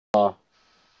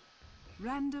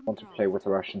Random Want to play with the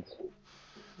Russians.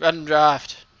 Random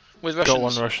draft with Russians. Got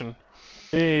one Russian.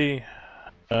 Hey.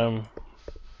 10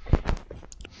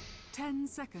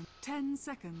 seconds. 10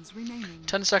 seconds remaining.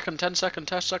 10 second, 10 second,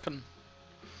 10 second.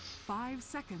 5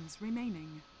 seconds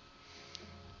remaining.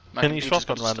 My Can you computer's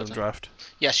swap on got random stutter. draft?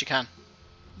 Yes, you can.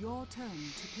 Your turn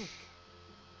to pick.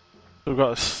 We've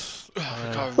got We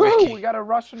got Woo! Ricky. We got a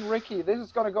Russian Ricky. This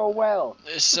is gonna go well.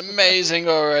 It's amazing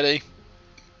already.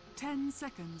 10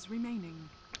 seconds remaining.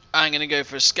 I'm gonna go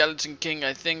for a Skeleton King,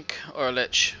 I think, or a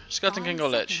Lich. Skeleton 5 King or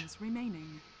Lich? seconds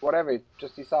remaining. Whatever,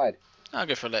 just decide. I'll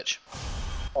go for a Lich.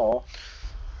 Oh.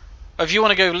 If you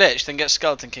want to go Lich, then get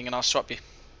Skeleton King and I'll swap you.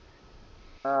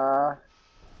 Or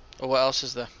what else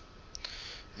is there?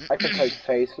 I can take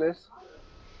Faceless.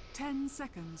 10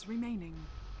 seconds remaining.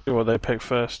 See what they pick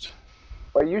first.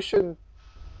 Well, you shouldn't.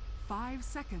 5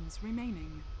 seconds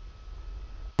remaining.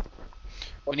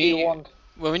 What We do you need- want?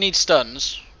 Well, we need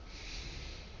stuns.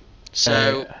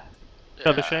 So,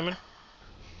 Shadow Shaman?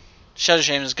 Shadow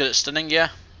Shaman is good at stunning, yeah.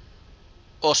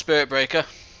 Or Spirit Breaker.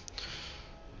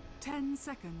 10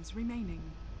 seconds remaining.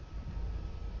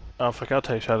 Oh fuck, I'll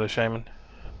take Shadow Shaman.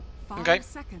 5 Okay.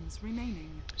 seconds remaining.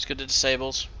 It's good at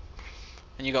disables.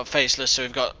 And you got Faceless, so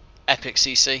we've got Epic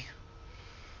CC.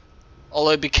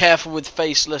 Although be careful with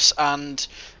Faceless and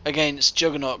against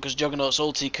Juggernaut, because Juggernaut's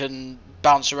ulti can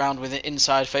bounce around with it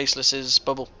inside Faceless's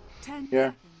bubble, 10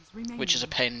 Yeah. seconds remaining. which is a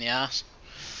pain in the ass.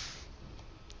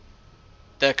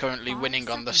 They're currently 5 winning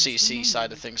on the seconds CC side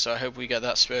remaining. of things, so I hope we get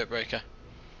that Spirit Breaker.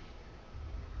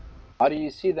 How do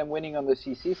you see them winning on the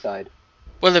CC side?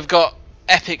 Well, they've got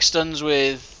epic stuns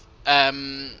with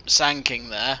Sand King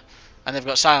there, and they've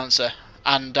got Silencer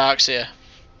and Darkseer.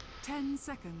 10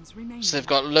 seconds remaining. So they've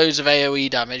got loads of AoE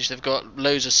damage, they've got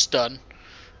loads of stun,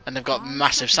 and they've got 5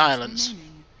 massive seconds silence.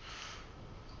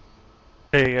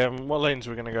 remaining. Hey, what lanes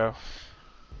are we gonna go?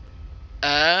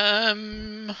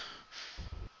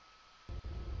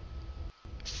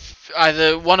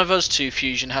 Either one of us two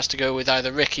fusion has to go with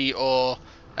either Ricky or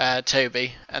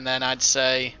Toby, and then I'd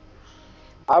say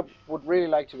I would really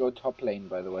like to go top lane,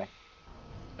 by the way.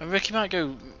 Ricky might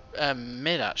go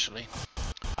mid actually.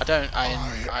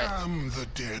 I am the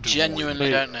dead genuinely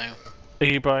Wait. don't know. Are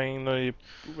you buying the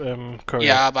courier?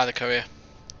 Yeah, I'll buy the courier.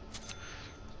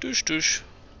 Douche douche.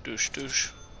 Douche douche.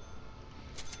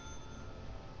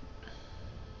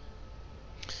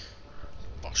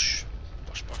 Bosh.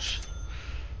 Bosh bosh.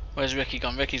 Where's Ricky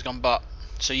gone? Ricky's gone bot.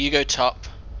 So you go top.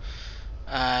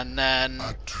 And then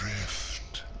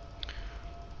Adrift.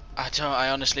 I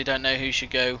honestly don't know who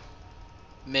should go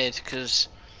mid, because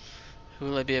who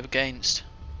will I be against?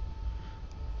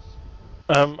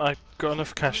 I've got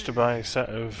enough cash to buy a set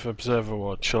of Observer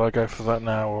Watch. Shall I go for that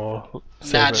now or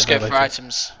save Nah, it just for go for later?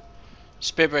 items.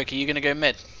 Spirit Breaker, you gonna go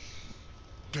mid?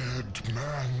 Dead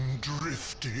man 30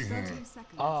 drifting. seconds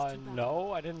to battle.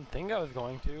 No, I didn't think I was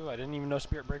going to. I didn't even know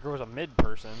Spirit Breaker was a mid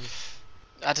person.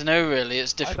 I don't know really,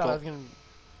 it's I thought I difficult. was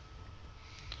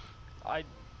gonna.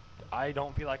 I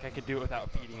don't feel like I could do it without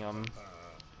feeding him.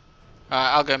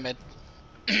 Alright, I'll go mid.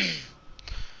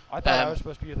 I thought I was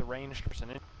supposed to be the ranged person.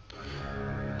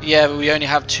 Yeah, but we only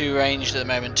have 2 ranged at the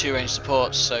moment, 2 ranged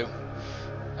supports, so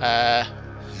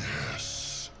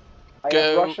Yes. I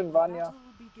Go. have Russian Vanya. Battle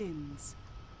begins.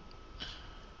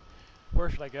 Where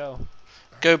should I go?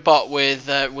 go bot with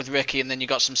Ricky, and then you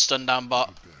got some stun down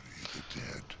bot. Bury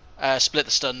the dead. Split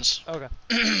the stuns. Okay.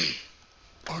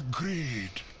 Agreed.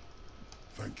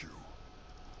 Thank you.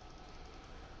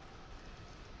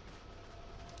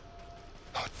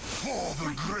 For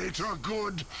the greater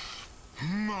good,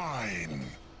 mine.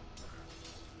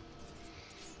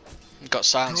 Got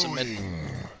silence in mid. Going.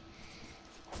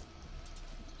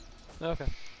 Okay.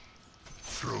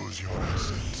 Froze your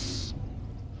assets.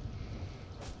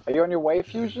 Are you on your way,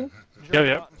 Fusion? Yeah.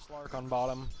 Juggernaut and Slark on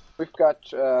bottom. We've got,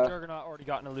 Juggernaut already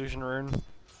got an illusion rune.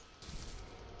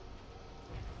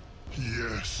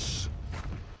 Yes.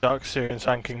 Darkseer and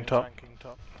Sand King top.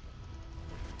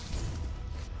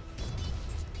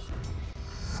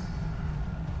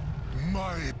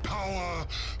 My power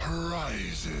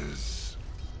rises.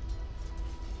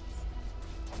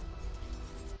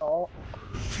 oh,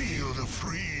 Feel the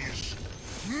freeze.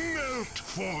 Melt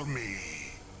for me.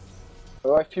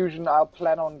 by Fusion, I'll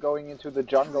plan on going into the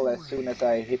jungle as soon as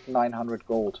I hit 900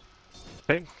 gold.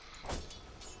 Okay.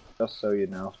 Just so you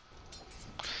know.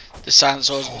 The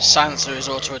silencer is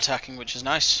auto attacking, which is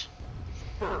nice.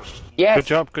 Yes! Good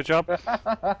job, good job.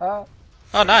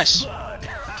 Oh, nice. To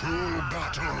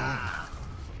battle.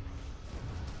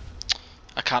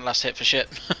 I can't last hit for shit.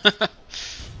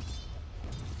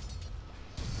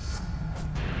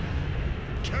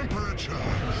 Temperature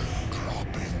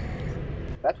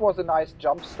dropping. That was a nice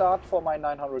jump start for my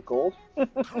 900 gold.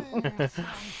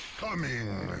 Coming.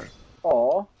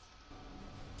 Oh.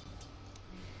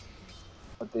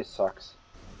 But this sucks.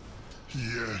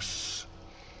 Yes.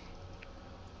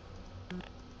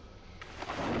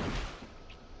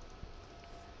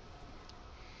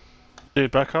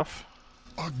 Dude, back off.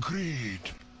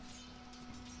 Agreed.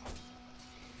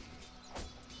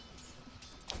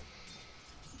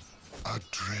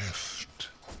 Adrift.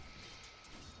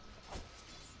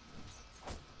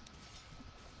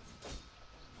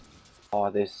 Oh,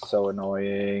 this is so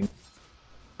annoying.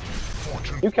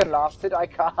 Fortune. You can last it, I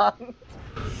can't.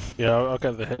 Yeah, I'll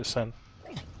get the hits then.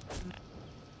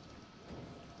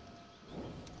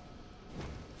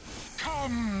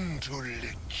 Come to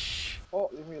Lich. Oh,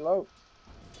 leave me alone.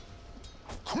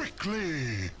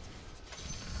 Quickly.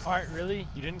 Alright, really?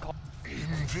 You didn't call.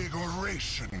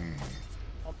 Invigoration.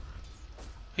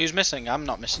 Who's missing? I'm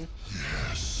not missing.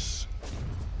 Yes.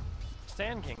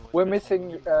 Sand King. was We're missing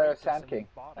You break this Sand in King,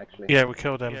 bottom. actually. Yeah, we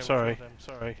killed him. Sorry.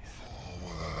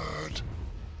 Forward.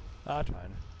 That's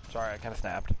fine. Sorry, I kind of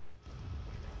snapped.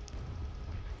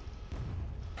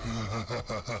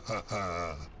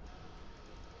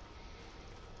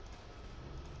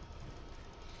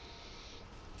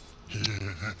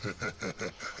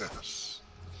 Yes.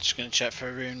 Just gonna check for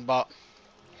a rune bot.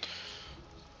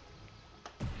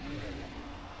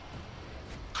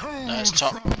 Cold No, it's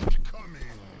top. front coming.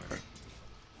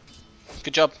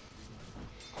 Good job.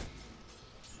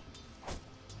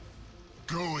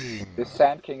 Going. This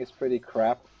Sand King is pretty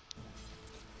crap.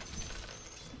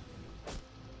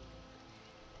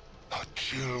 A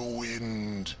chill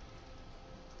wind.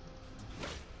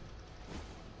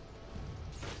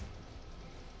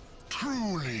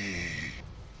 Truly.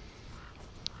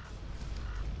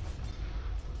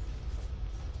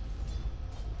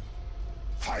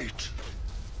 Fight.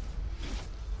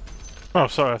 Oh,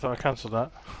 sorry, I thought I cancelled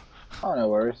that. Oh, no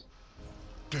worries.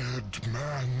 Dead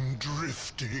man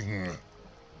drifting.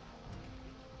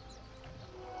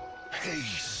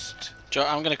 Haste. Joe,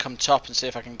 I'm gonna come top and see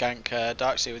if I can gank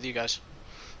Darkseer with you guys.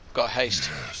 Got haste.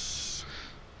 Yes.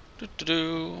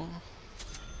 Do.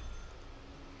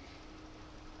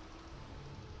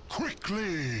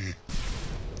 Quickly.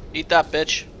 Eat that,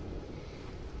 bitch.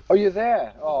 Oh, you're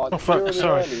there. Oh, Oh, fuck, you're really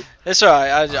sorry. early. It's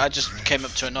alright. I just came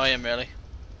up to annoy him, really.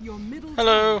 Your middle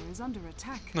Hello. tower is under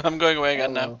attack. I'm going away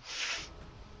again now.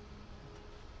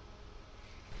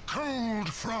 Cold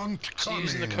front What's he coming.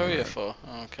 using the courier for?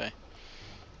 Oh, okay.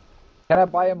 Can I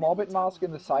buy a Morbid Mask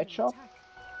in the side shop?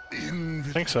 I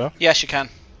think so. Yes, you can.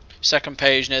 Second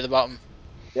page near the bottom.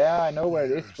 Yeah, I know where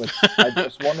it is, but I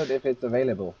just wondered if it's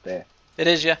available there. It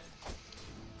is, yeah.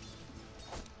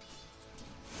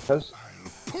 Because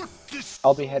Put this.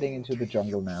 I'll be heading into the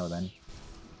jungle now then.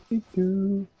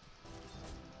 Doo-doo.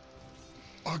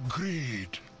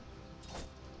 Agreed.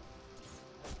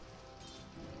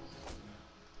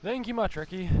 Thank you much,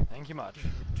 Ricky. Thank you much.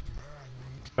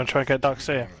 Gonna try and get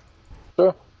Darkseer.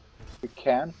 Sure, you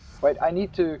can. Wait, I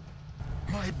need to.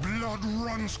 My blood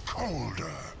runs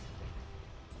colder.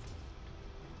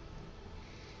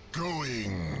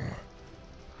 Going.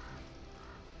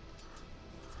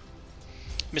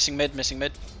 Missing mid, missing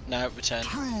mid. No, return.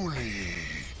 Truly.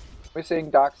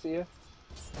 Missing Darkseer.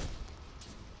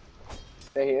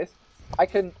 There he is. I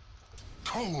can.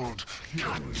 Cold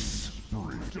cuts.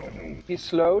 He's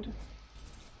slowed.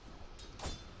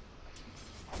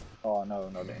 Oh no,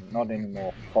 not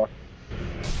anymore. Fuck.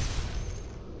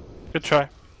 Good try.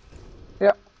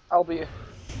 Yeah, I'll be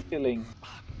killing.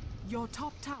 Your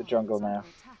top tower The jungle is under now.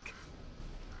 attack.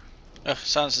 Ugh,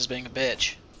 Sansa's being a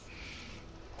bitch.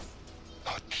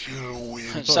 A chill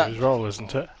wind. It's not his role,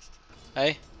 isn't it?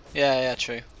 Hey? Yeah,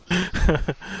 true.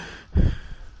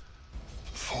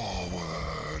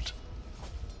 Forward.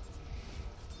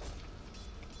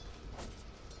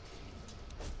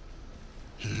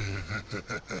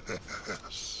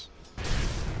 Yes.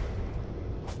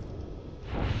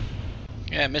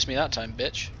 Yeah, missed me that time,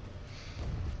 bitch.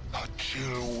 A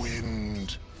chill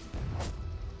wind.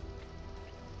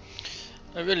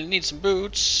 I really need some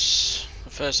boots.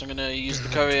 But first I'm gonna use the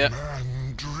courier.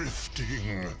 Man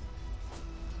drifting.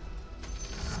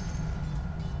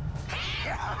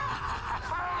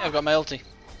 Yeah, I've got my ulti.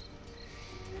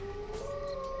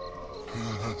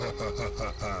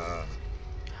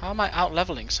 How am I out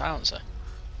leveling Silencer?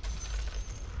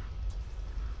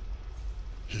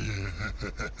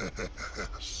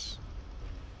 Yes.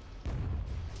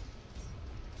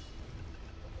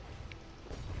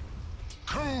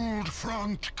 Cold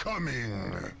front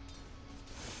coming.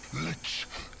 Lich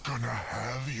gonna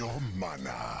have your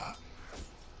mana.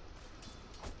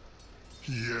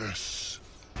 Yes.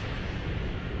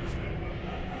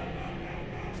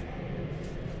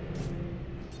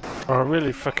 Oh, I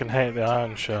really fucking hate the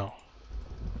iron shell.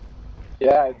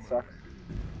 Yeah, it sucks.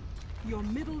 Your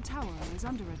middle tower is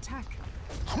under attack.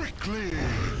 Quickly!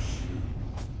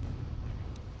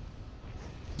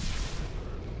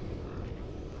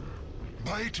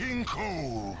 Biting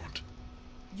cold!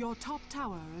 Your top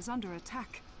tower is under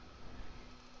attack.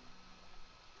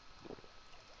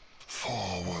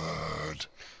 Forward!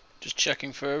 Just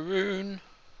checking for a rune.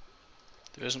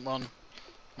 There isn't one.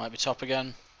 Might be top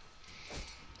again.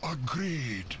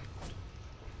 Agreed.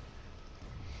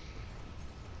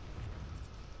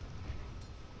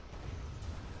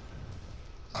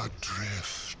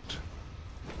 Adrift.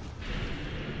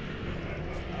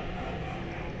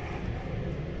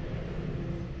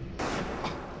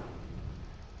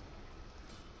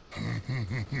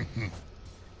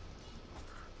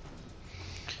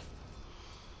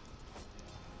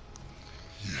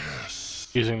 Yes.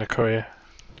 Using the courier.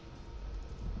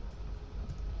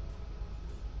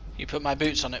 You put my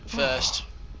boots on it first.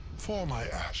 For my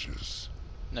ashes.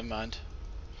 Never mind.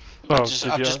 Oh,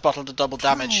 I've just bottled a double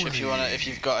damage if you wanna, if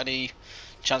you've got any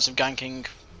chance of ganking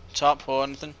top or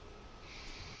anything.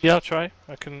 Yeah, I'll try.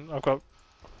 I've got.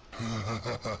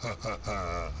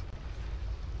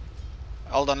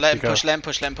 Hold on, let him You go. push, let him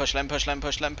push, let him push, let him push, let him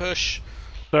push, let him push.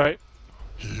 Sorry.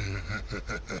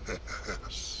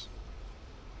 Yes.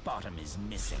 Bottom is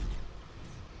missing.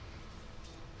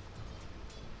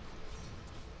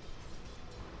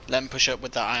 Let him push up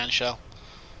with that iron shell.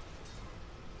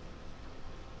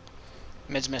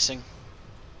 Mid's missing.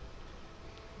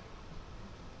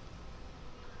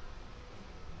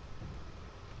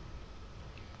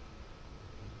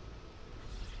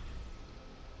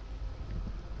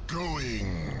 Going.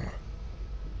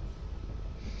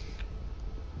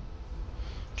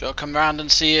 Do you want to come round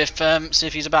and see if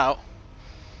he's about?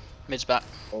 Mid's back.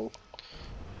 Oh.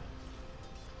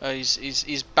 Oh,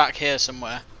 he's back here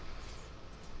somewhere.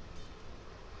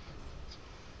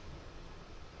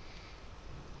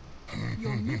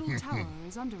 Your middle tower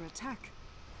is under attack.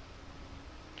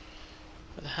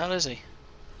 Where the hell is he?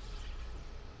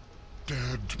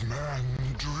 Dead man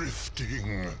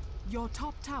drifting. Your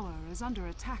top tower is under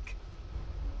attack.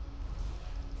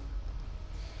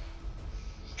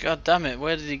 God damn it,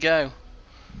 where did he go?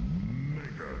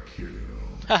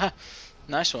 Haha,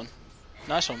 nice one.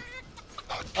 Nice one.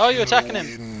 Oh, you're attacking him.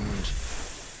 Wind.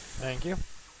 Thank you.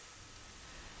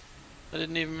 I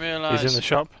didn't even realise. He's in the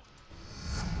shop.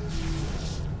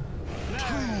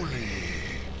 Truly.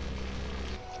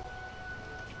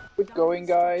 Good going,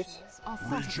 guys. Are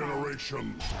fortified.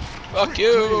 Regeneration. Fuck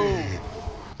you!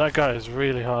 That guy is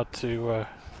really hard to.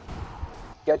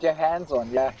 Get your hands on,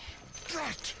 yeah.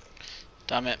 Drat.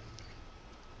 Damn it.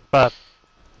 Bad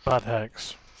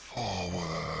hex.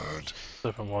 Forward.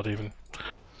 Flippin' what even.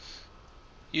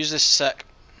 Use this a sec.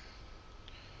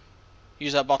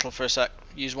 Use that bottle for a sec.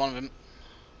 Use one of them.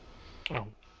 Oh.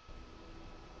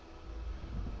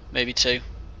 Maybe two.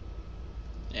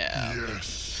 Yeah.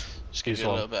 Yes. Just give Use you a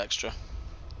one. little bit extra.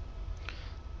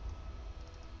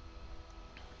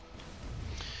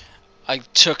 I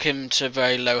took him to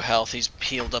very low health. He's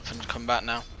healed up and come back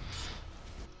now.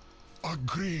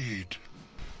 Agreed.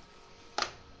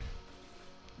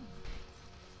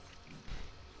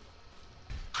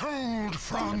 Cold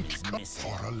front cup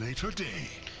for a later day.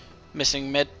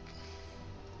 Missing mid.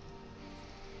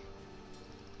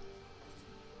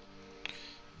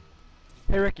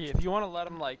 Hey Ricky, if you want to let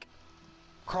him like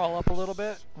crawl up a little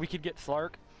bit, we could get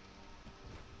Slark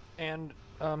and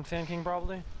Sand King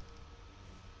probably.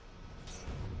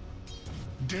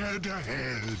 Dead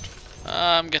ahead.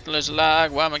 I'm getting loads of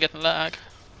lag. Why am I getting lag?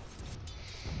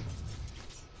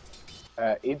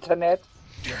 Internet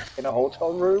in a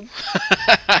hotel room.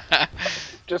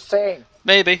 Just saying.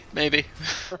 Maybe, maybe.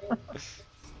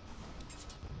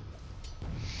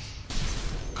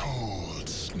 Cold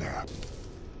snap.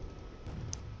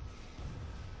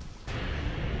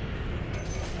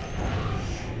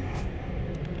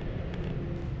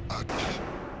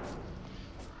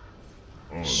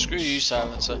 Screw you,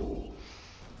 silencer.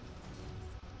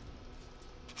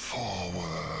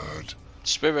 Forward.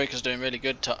 Spirit Breaker's doing really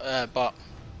good, bot.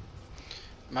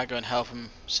 Might go and help him,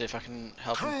 see if I can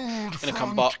help him. Cold Gonna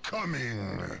come front bot.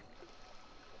 coming.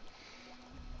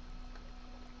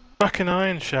 Fucking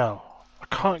iron shell. I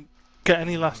can't get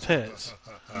any last hits.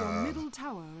 Your middle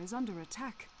tower is under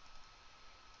attack.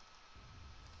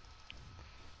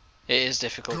 It is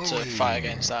difficult to fight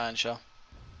against that iron shell.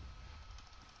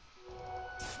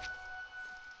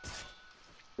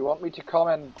 You want me to come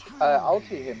and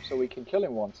ulti him so we can kill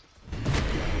him once?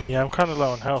 Yeah, I'm kind of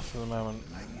low on health at the moment.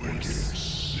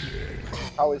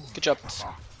 How is... Good job.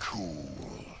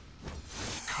 Cool.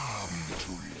 Come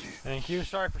to Lich. Thank you.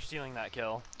 Sorry for stealing that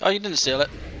kill. Oh, you didn't steal it.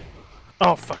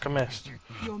 Oh fuck, I missed.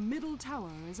 Your middle tower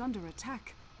is under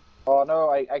attack. Oh no,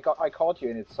 I caught you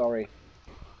in it. Sorry.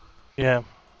 Yeah.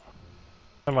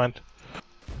 Never mind.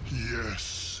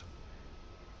 Yes.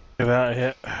 Get out of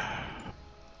here.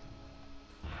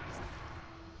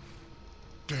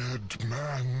 Dead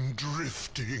man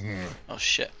drifting. Oh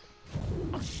shit.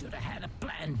 I should have had a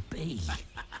plan B.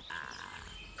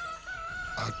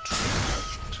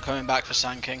 Adrift. Coming back for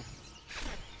Sand King.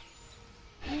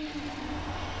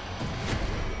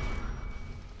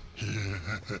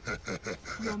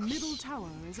 Your middle tower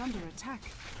is under attack.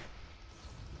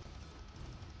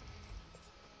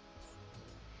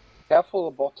 Careful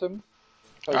the bottom.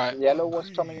 Because Alright. yellow was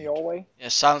coming your way. Yeah,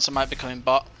 Silencer might be coming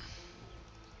bot.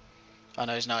 Oh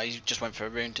no, he's not. He just went for a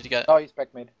rune. Did he get it? Oh, he's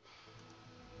back mid.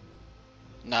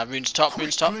 Nah, rune's top.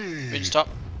 Rune's top. Quickly. Rune's top.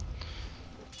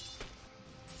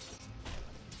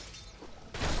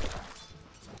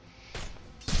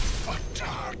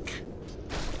 Attack.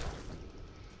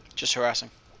 Just harassing.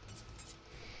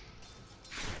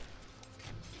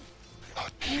 A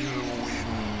chill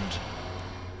wind.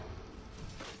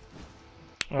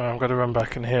 Oh, I'm gonna run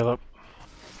back and heal up.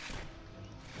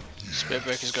 Spirit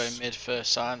Breaker's going mid for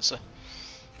Silencer.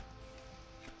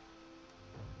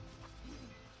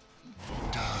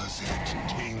 Does it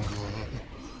tingle?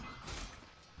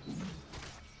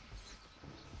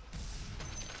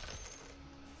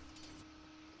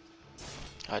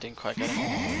 I didn't quite get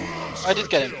him. I did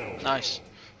get him. Nice.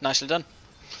 Nicely done.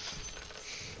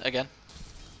 Again.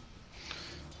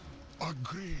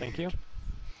 Agree. Thank you.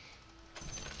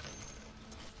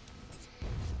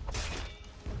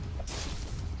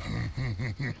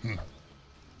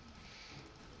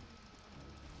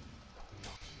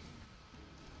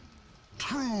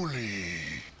 Truly.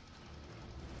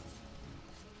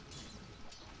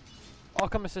 I'll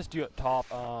come assist you at top,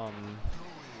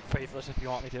 Faithless if you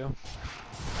want me to.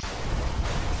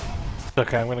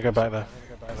 Okay, I'm gonna go back there.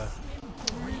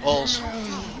 Balls. Tower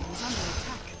is under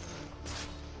attack.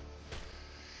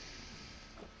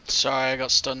 Sorry, I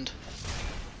got stunned.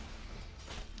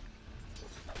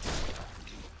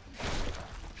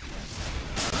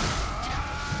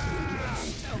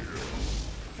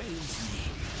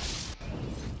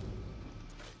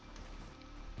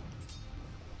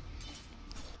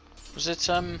 Was it,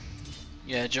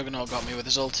 yeah, Juggernaut got me with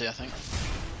his ulti, I think.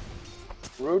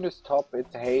 Rune is top,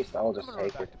 it's haste, I'll just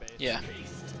take it. Yeah.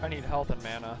 I need health and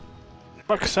mana.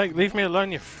 Fuck's sake, leave me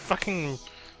alone, you fucking...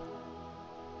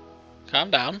 Calm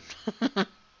down.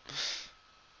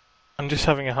 I'm just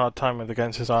having a hard time with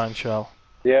against his Iron Shell.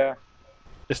 Yeah.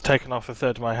 It's taken off a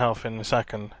third of my health in a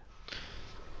second.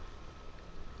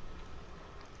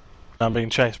 I'm being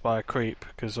chased by a creep,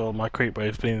 because all my creep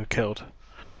waves being killed.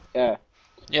 Yeah.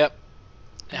 Yep.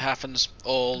 It happens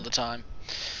all the time.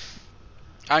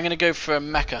 I'm gonna go for a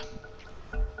mecha.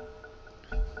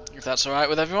 If that's alright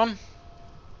with everyone.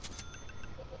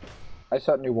 I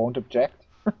certainly won't object.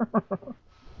 Do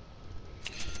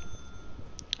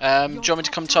you want me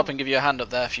to come top and give you a hand up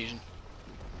there, Fusion?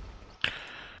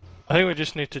 I think we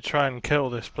just need to try and kill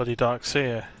this bloody Dark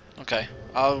Seer. Okay.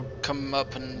 I'll come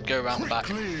up and go around the back.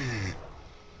 Quickly.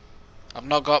 I've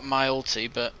not got my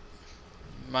ulti, but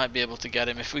might be able to get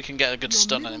him if we can get a good Your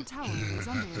stun on middle him. tower is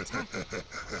under attack.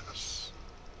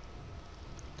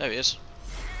 There he is.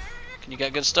 Can you get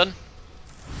a good stun?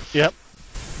 Yep,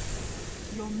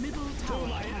 Your middle tower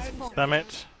has fallen. damn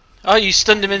it. Oh, you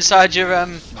stunned him inside your A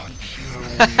chill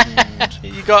wind.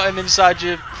 you got him inside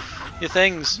your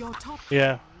things. Your top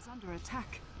Yeah. tower is under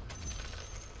attack.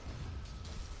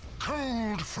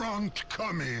 Cold front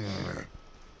coming.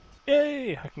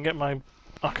 Yay! I can get my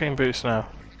arcane boots now.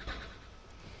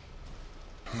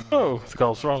 Oh, the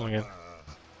goal's wrong again.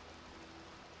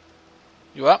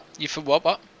 You up? You for what?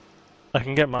 What? I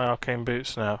can get my arcane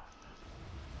boots now.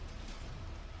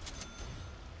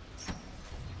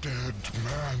 Dead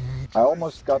man. I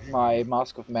almost got my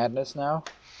Mask of Madness now.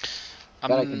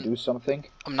 Then I can do something.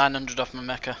 I'm 900 off my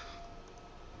mecha.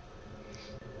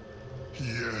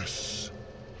 Yes.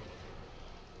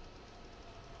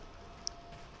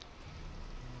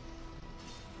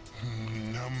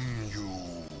 Numb you.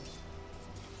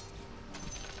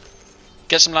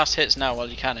 Get some last hits now while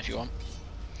you can if you want.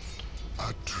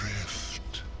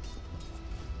 Adrift.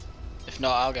 If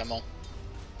not, I'll get them all.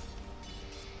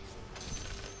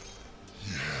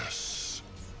 Yes.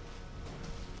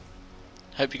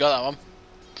 Hope you got that one.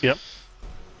 Yep.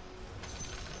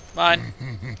 Mine.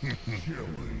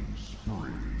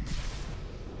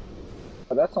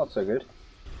 But that's not so good.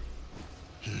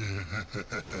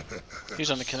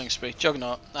 Who's on the killing spree?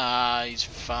 Juggernaut. Ah, he's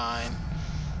fine.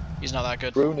 He's not that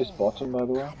good. Rune is bottom, by the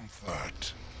way. Come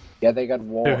That Yeah, they got Here.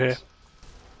 wards.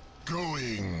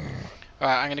 going.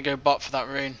 Alright, I'm gonna go bot for that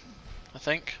rune, I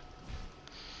think.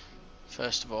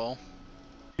 First of all.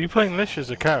 Are you playing Lich as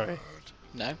a carry?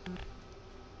 No.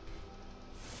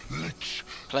 Lich,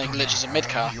 Playing Lich as a mid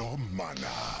car. your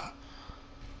mana.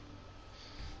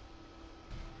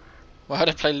 Why would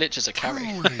I play Lich as a carry?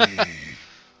 Truly.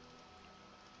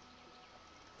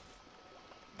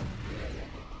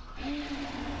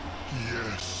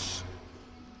 Yes.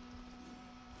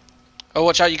 Oh,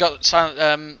 watch out, you got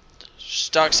silent,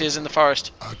 Darkseers in the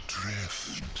forest.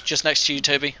 Adrift. Just next to you,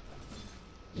 Toby.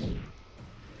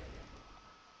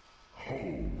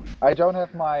 I don't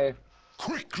have my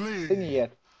Quickly. thingy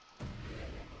yet.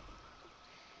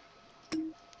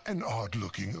 An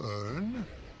odd-looking urn.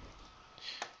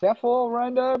 Careful,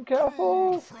 random,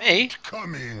 careful! Me? Oh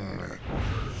Coming.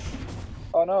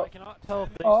 no, I cannot tell if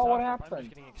they Oh, suck, what but I'm happened?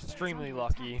 just getting extremely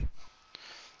lucky.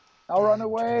 I'll run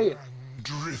away!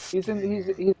 Drift. He's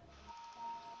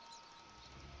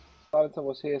Silencer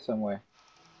was here somewhere.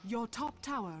 Your top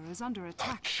tower is under A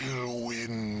attack. chill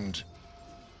wind.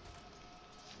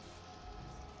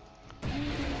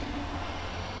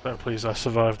 Oh, please, I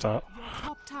survived that. Your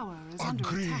top tower is under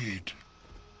attack. Agreed.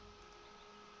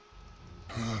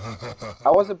 I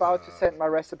was about to send my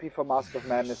recipe for Mask of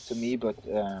Madness to me, but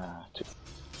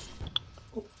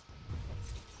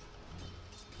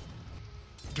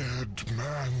Dead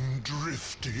man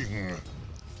drifting.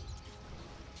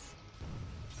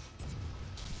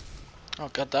 Oh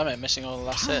god damn it, missing all the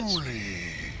last hits. Truly.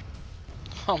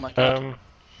 Oh my god.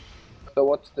 so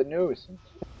what's the news?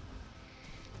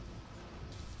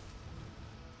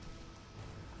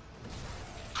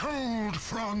 Cold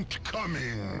front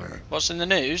coming. What's in the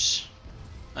news?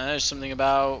 I know something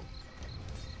about...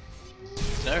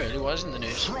 No, really, what is in the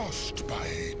news?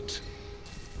 Frostbite.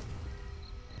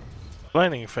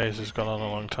 Laning phase has gone on a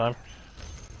long time.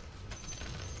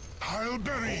 I'll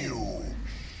bury you.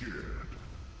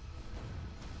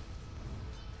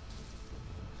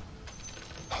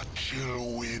 A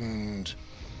chill wind.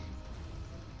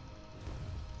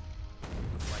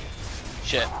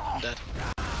 Shit, I'm dead.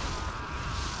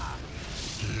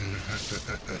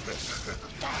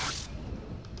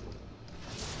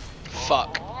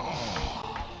 Fuck.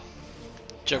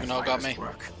 Juggernaut got me.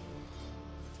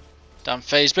 Damn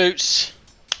phase boots.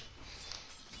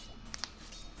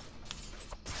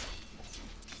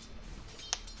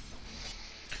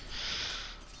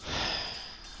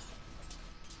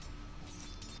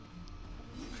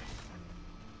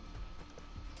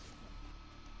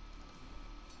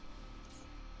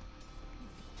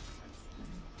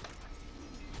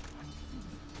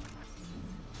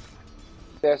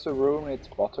 There's a room, it's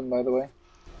bottom by the way.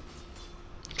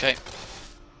 Okay.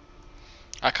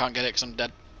 I can't get it because I'm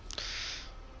dead.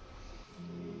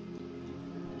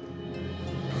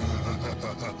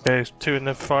 There's two in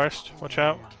the forest, watch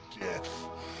out. Death.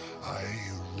 I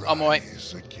On my way.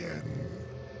 rise again.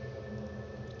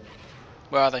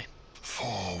 Where are they?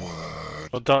 Forward.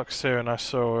 Well, Darkseer and I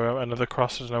saw another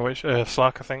cross, I don't know which,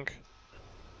 Slack I think.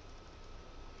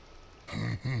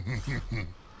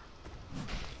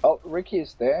 Oh, Ricky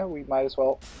is there, we might as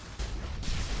well.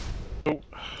 Oh,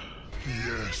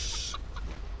 Yes.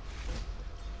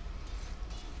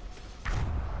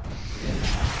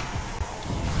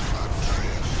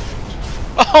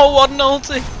 Oh, what an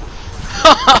ulti!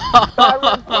 I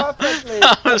ran perfectly!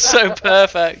 That was so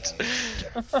perfect.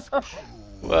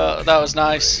 Well, that was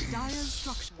nice. Dire's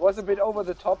structure. Was a bit over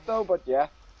the top though, but yeah.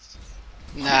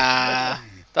 Nah,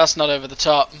 that's not over the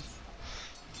top.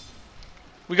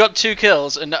 We got 2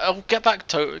 kills, and oh, get back,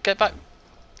 get back.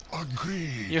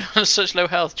 Agreed. You have such low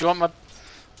health. Do you want my?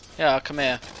 Yeah, come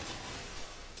here.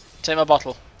 Take my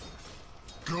bottle,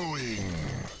 Going.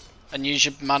 and use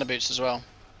your mana boots as well.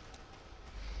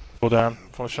 fall down,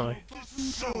 unfortunately.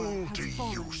 Soul to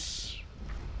use.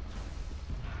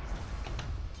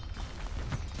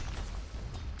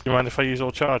 Do you mind if I use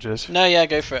all charges? No, yeah,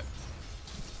 go for it.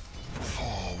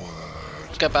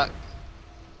 Forward. Get back.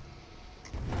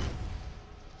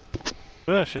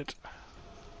 Oh shit.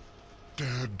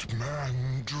 Dead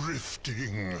man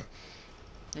drifting.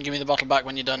 Give me the bottle back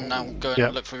when you're done. Now go and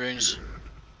Yep. look for runes.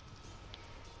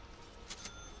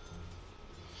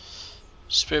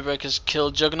 Spirit Breaker's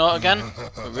killed Juggernaut again,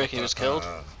 but Ricky was killed.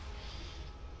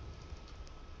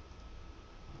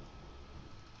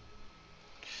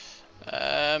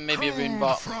 Maybe a rune Cold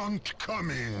bot. front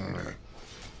coming.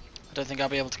 I don't think I'll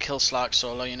be able to kill Slack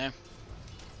solo, you know.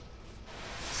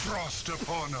 Frost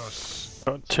upon us.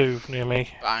 Got 2 near me.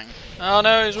 Bang. Oh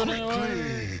no, he's running away.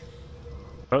 Quickly.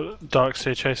 Oh,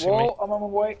 Darkseer chasing me. Whoa, I'm on my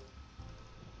way.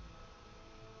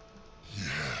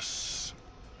 Yes.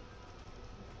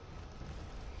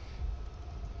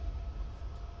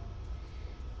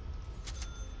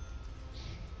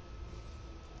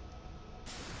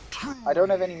 I don't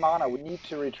have any mana, we need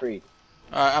to retreat.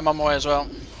 Alright, I'm on my way as well.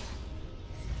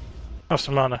 Have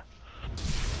some mana.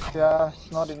 Yeah,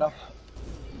 it's not enough.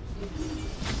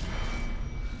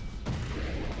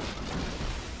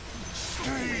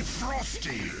 Stay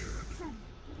frosty.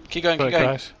 Keep going, Sorry, keep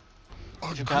going. guys.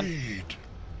 you can. Agreed.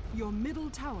 Your middle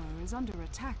tower is under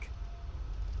attack.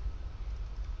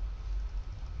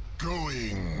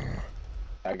 Going.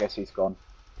 I guess he's gone.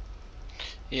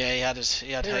 Yeah, he had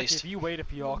Hey, Ricky, haste. if you wait a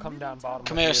few, I'll come down bottom.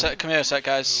 Come with here a you. sec, come here a sec,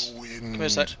 guys. The Come here a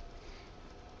sec.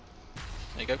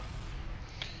 There you go.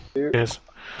 Cheers.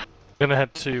 I'm gonna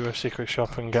head to a secret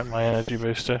shop and get my energy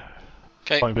booster.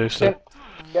 Okay. Point booster.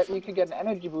 You can get an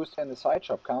energy booster in the side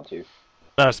shop, can't you?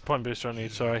 No, it's the point booster I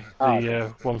need, sorry. Ah,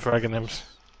 The one for Aghanims.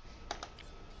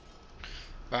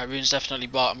 Right, Rune's definitely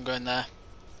bot, I'm going there.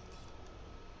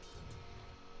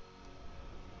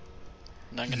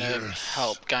 And I'm gonna Yes.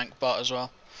 help gank bot as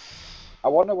well. I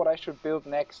wonder what I should build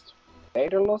next.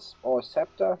 Daedalus or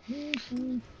Scepter?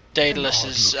 Daedalus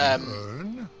is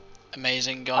Burn.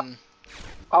 amazing on...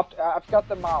 I've got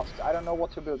the mask. I don't know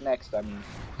what to build next. I mean,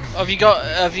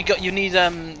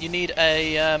 you need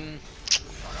a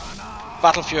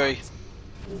Battle Fury.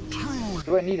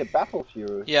 do I need a Battle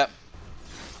Fury? Yep,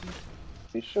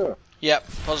 Be sure. yep,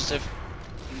 positive.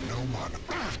 No one.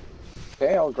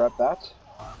 Okay, I'll grab that.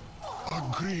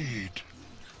 Agreed.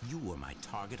 You were my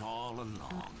target all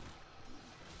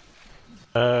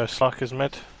along. Slack is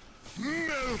mid.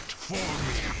 Melt for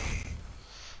me.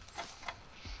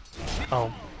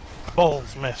 Oh.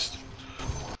 Balls missed.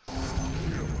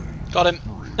 Got him.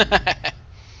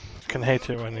 Can hate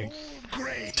it when you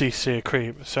Great. DC a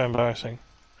creep, it's so embarrassing.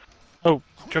 Oh,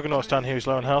 Juggernaut's down here, he's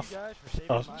low on health. Guys, for saving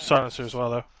Oh, my- silencer as well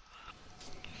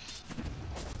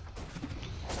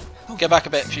though. Get back a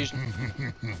bit,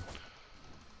 Fusion.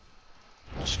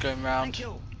 Just going round.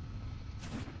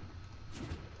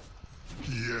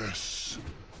 Yes.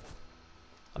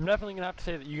 I'm definitely gonna have to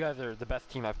say that you guys are the best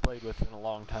team I've played with in a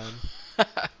long time.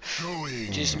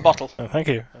 Going. Use some bottle. Oh, thank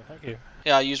you. Oh, thank you.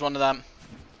 Yeah, I use one of them.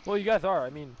 Well, you guys are. I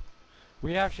mean,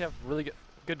 we actually have really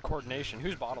good coordination.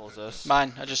 Whose bottle is this?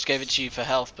 Mine. I just gave it to you for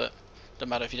health, but doesn't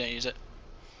matter if you don't use it.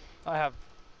 I have.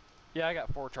 Yeah, I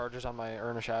got 4 charges on my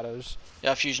Urn of Shadows.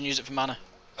 Yeah, Fusion, use it for mana.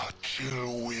 A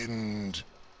chill wind.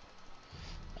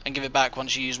 And give it back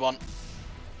once you use one.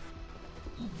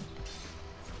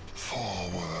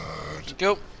 Forward.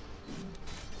 Go.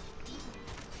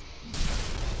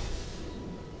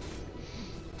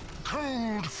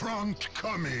 Cold front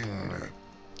coming.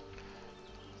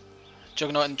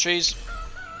 Juggernaut in the trees.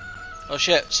 Oh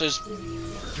shit, so there's...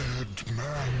 Dead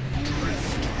man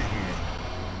drifting.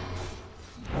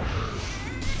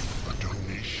 A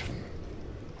donation.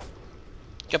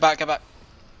 Get back, get back.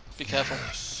 Be careful.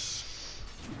 Yes.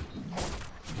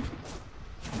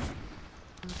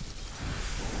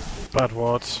 Bad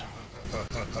wards.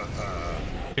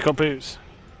 You got boots.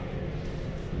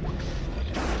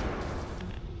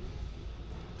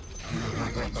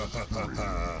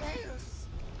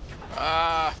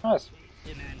 Ah, Nice.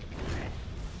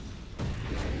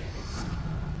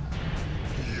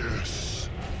 Yes.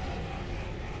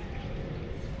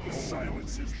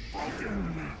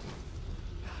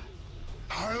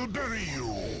 I'll bury you.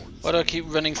 why do I keep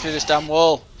running through this damn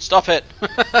wall? Stop it!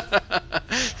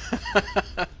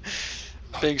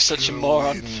 Being such a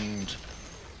moron. Wind.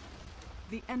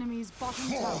 The enemy's bottom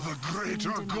For tower the has been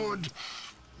greater denied. good.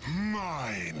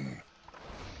 Mine.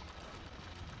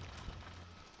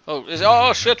 Oh,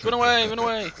 oh shit, run away, run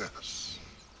away! Yes.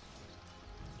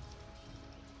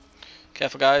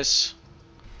 Careful guys.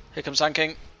 Here comes Sand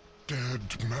King. Dead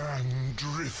man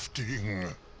drifting.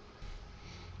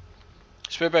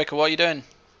 Spearbreaker, what are you doing?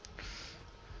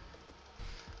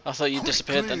 I thought you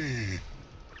disappeared then. Quickly.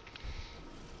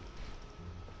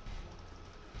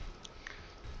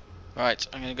 Right,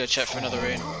 I'm gonna go check for another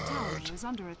rune. Top tower is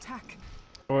under attack.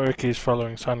 Ricky's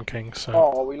following Sand King, so...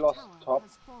 Oh, we lost Tower top.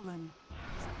 has fallen.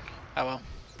 Oh well.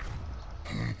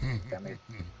 Damn it.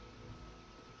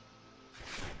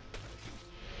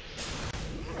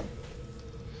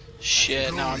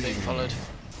 Shit, now I'm being followed.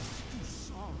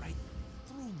 Saw right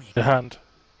through me. Your hand.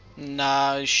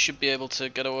 Nah, I should be able to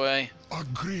get away.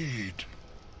 Agreed.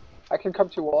 I can come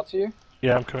towards you.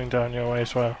 Yeah, I'm coming down your way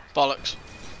as well. Bollocks.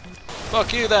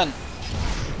 Fuck you then.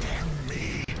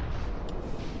 Me.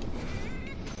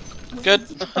 Good.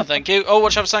 Thank you. Oh,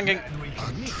 watch out for Sand King.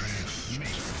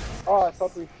 Oh, I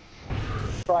thought we'd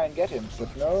try and get him,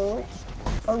 but no.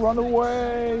 I run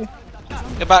away.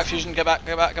 Get back, Fusion. Get back.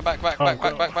 Get back. Get back. Back. Oh, Back.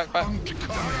 Back. God. Back. Back. Back. Front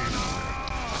coming.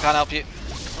 I can't help you.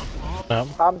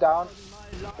 I'm down.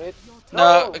 Wait.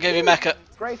 No, I gave you Mecha.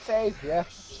 Great save, yeah.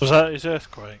 Was that his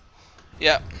earthquake?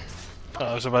 Yeah.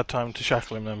 That was a bad time to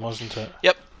shackle him then, wasn't it?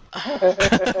 Yep.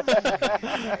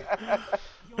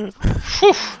 Your tower Whew.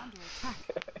 is under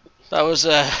attack. That was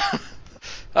that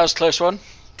was a close one.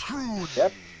 Truly.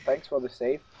 Yep, thanks for the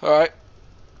save. Alright.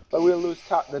 But we'll lose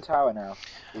the tower now.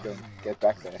 If we don't get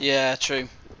back there. Yeah, true.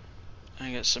 I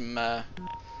get some I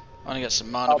wanna get some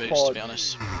mana boost to be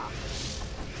honest.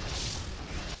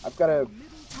 I've got a... Your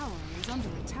middle tower is under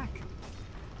attack.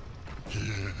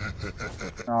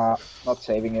 not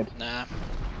saving it. Nah.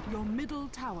 Your middle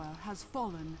tower has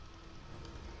fallen.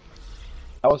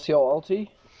 How was your ulti?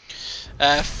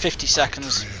 50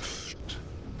 seconds. Drift.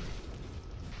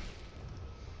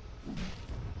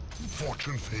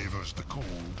 Fortune favors the cold.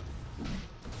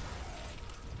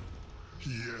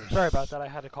 Yes. Sorry about that, I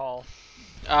had to call.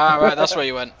 Ah, right, that's where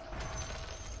you went.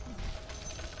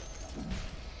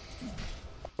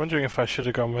 Wondering if I should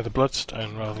have gone with a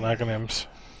Bloodstone rather than Aghanims.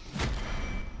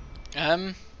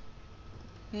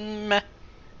 Meh.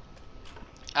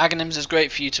 Aghanims is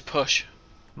great for you to push.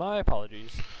 My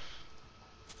apologies.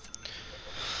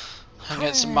 I'll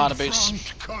get some mana boosts.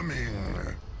 Front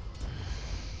coming.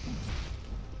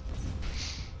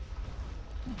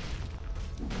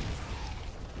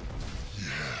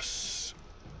 Yes.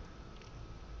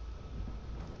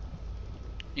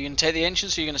 You can take the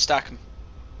ancients or you're gonna stack them?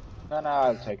 No,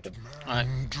 I'll take them. Alright.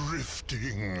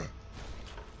 Drifting.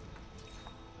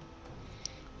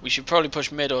 We should probably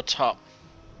push mid or top.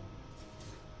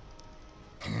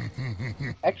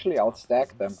 Actually, I'll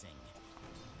stack them.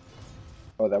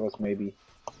 Oh, that was maybe...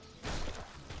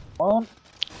 Well...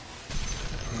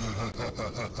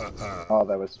 Oh,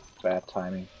 that was bad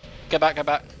timing. Get back, get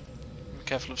back. Be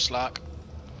careful of Slark.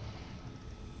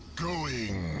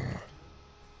 Going.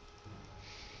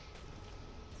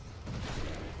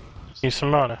 Need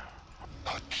some mana.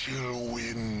 A chill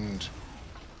wind.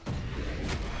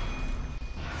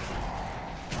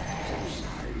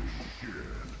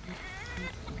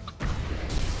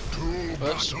 To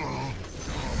Whoops. battle.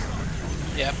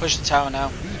 Yeah, push the tower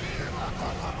now.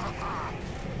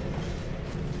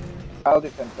 I'll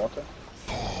defend bottom.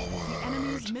 The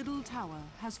enemy's middle tower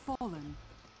has fallen.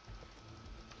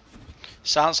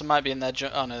 Silencer might be in there.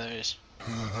 Oh no, there he is.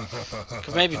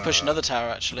 Could maybe push another tower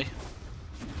actually.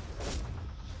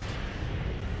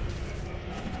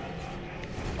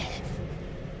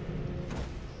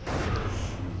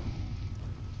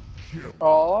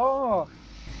 Oh!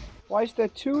 Why is there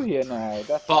two here now?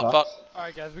 That's Bot, bot.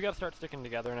 Alright guys, we gotta start sticking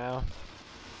together now.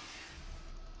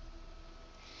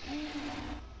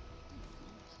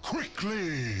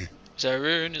 Quickly. Is there a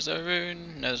rune? Is there a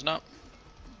rune? No, there's not.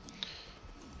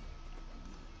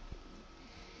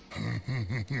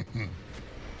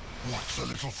 What's a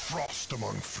little frost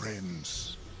among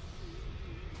friends?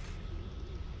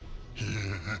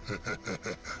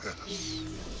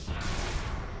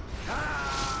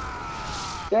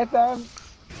 Get them!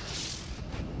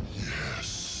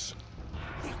 Yes.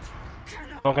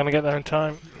 Not gonna get there in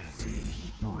time.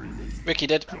 Ricky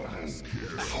did.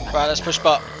 Right, let's push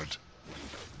bot.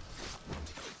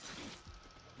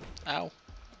 Ow.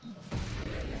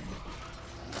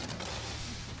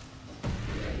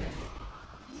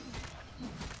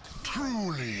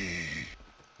 Truly.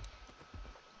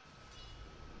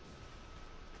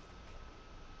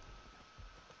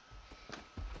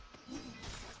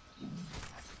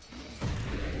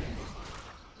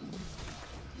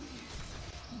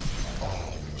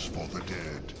 Alms for the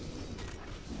dead.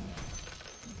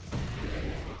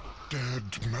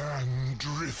 Dead man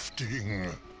drifting.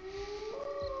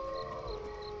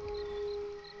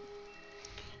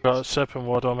 Got a Serpent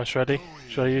Ward almost ready.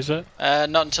 Should I use it?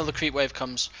 Not until the creep wave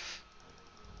comes.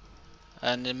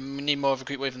 And then we need more of a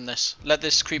creep wave than this. Let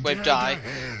this creep wave die,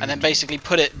 and then basically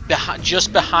put it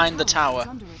just behind the tower. Is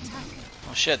under attack.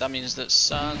 Oh shit, that means that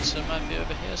Sansa might be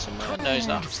over here somewhere. No, he's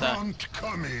not. He's there. Front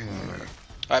coming.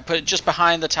 Alright, put it just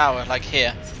behind the tower, like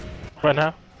here. Right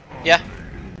now? Yeah.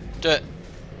 Do it.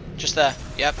 Just there.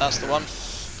 Yep, that's the one.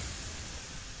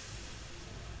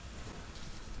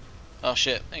 Oh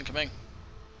shit, incoming.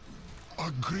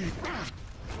 Agree.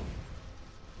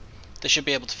 They should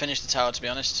be able to finish the tower, to be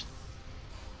honest.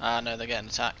 Ah, no, they're getting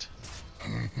attacked.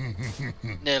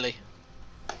 Nearly.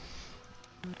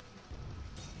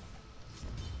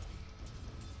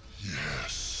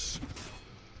 Yes.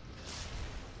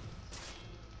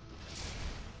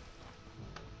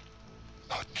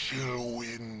 A chill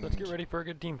wind. Let's get ready for a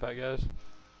good team fight, guys.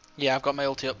 Yeah, I've got my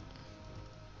ulti up.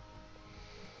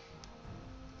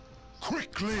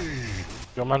 Quickly.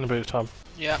 Got mana boost, Tom.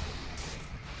 Yeah.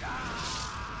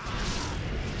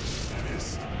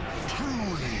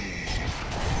 Truly.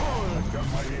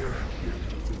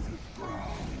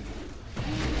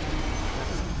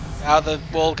 Out the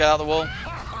wall, get out the wall.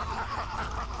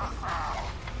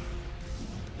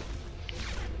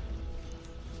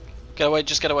 Get away,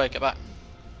 just get away, get back.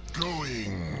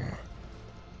 Going.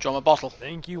 Draw my bottle.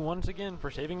 Thank you once again for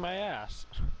saving my ass.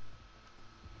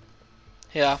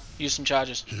 Here, use some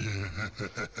charges.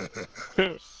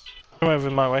 Come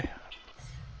over my way.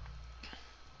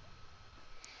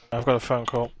 I've got a phone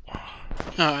call.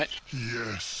 Alright.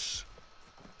 Yes.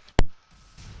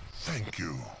 Thank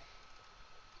you.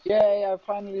 Yay, I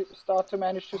finally start to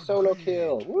manage to solo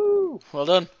kill. Woo! Well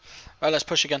done. Right, let's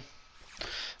push again.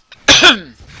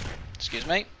 Excuse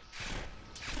me.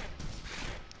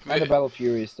 And the Battle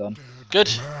Fury is done. Good.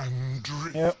 Man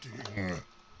drifting.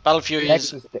 Battle Fury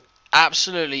Next is is the...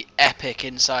 absolutely epic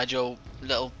inside your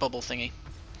little bubble thingy.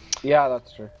 Yeah,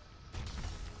 that's true.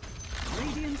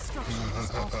 Radiant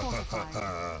structures are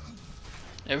fortified.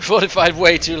 Yeah, we fortified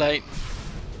way too late.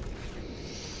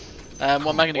 What am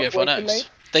I going to go What, for way too next? late?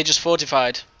 They just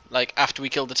fortified, like after we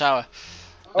killed the tower.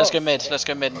 Let's Oh, go mid. Let's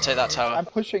go mid and take that tower. I'm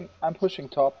pushing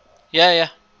top. Yeah, yeah.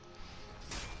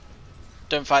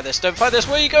 Don't fight this. Don't fight this.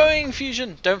 Where are you going,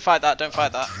 Fusion? Don't fight that. Don't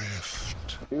fight that.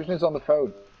 Drift. Fusion is on the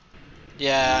phone.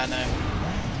 Yeah, I know.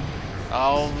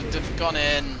 Oh, they've gone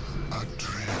in.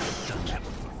 Adrift.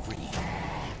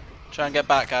 Try and get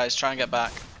back, guys. Try and get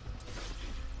back.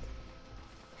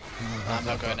 I'm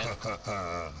not going in.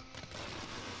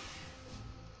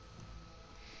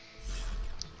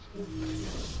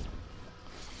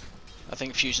 I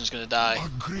think Fusion's gonna die.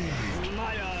 Agreed.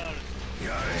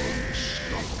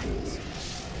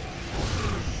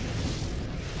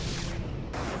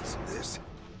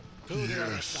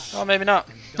 Yes. Oh, maybe not.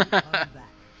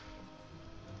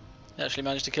 He actually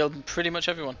managed to kill pretty much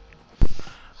everyone.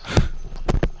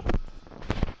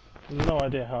 No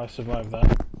idea how I survived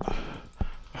that.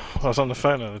 I was on the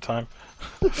phone at the time.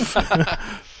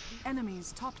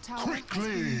 Enemy's top tower has Quickly.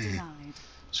 been denied.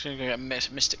 Just gonna go get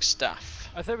Mystic Staff.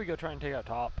 I said we go try and take out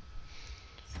top.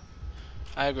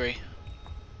 I agree.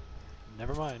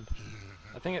 Never mind.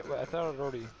 I thought it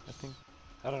already.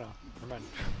 I don't know. Never mind.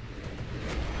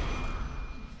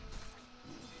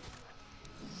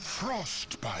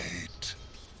 Frostbite.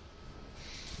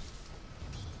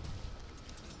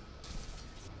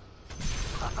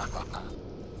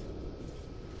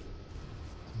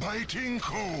 Biting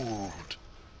cold.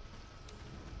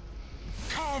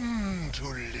 Come to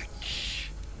Lich.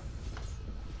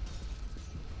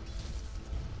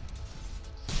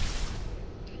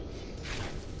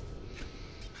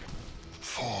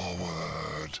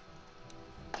 Forward.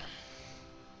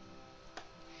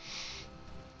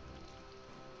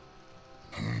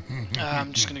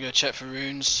 I'm just gonna go check for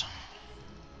runes.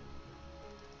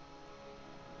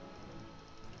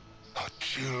 A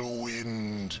chill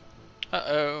wind.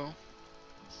 Uh-oh.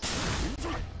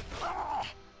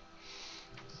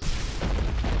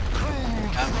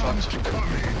 Cold I'm front fucked.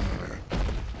 coming.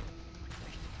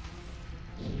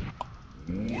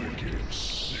 Wicked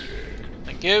sick.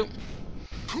 Thank you.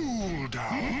 Cool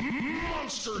down.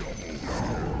 Monster.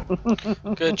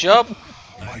 Good job.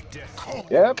 My cold.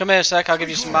 Yep, Come here a sec, I'll give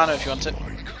you some mana if you want it.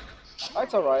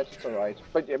 it's alright, it's alright.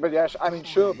 But yeah, I mean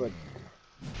sure, but...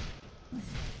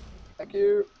 Thank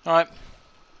you. Alright.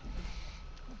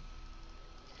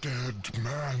 Dead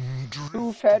man drifting.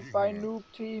 Too fed by noob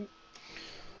team.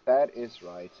 That is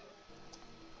right.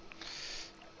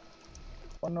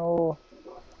 Oh no.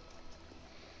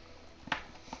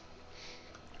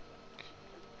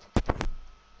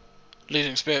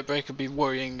 Losing Spirit Break would be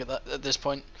worrying at this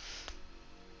point.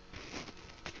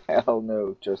 Hell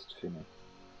no, just finish.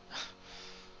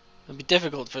 It'd be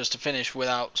difficult for us to finish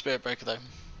without Spirit Breaker though,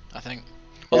 I think.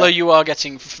 Although you are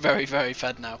getting very, very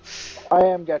fed now. I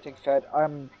am getting fed.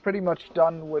 I'm pretty much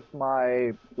done with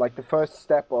my, like, the first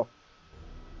step of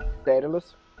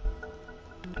Daedalus.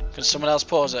 Can someone else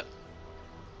pause it?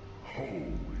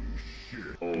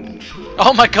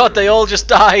 Oh my god, they all just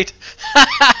died!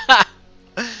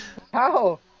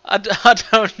 How? I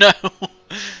don't know.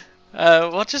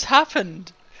 What just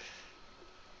happened?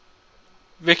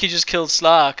 Ricky just killed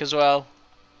Slark as well.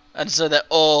 And so they're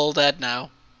all dead now.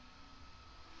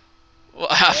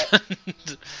 What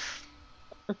happened?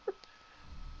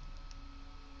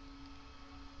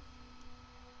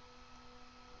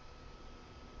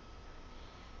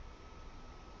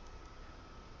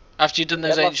 After you've done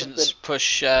those That must have ancients, been-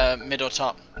 push mid or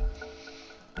top.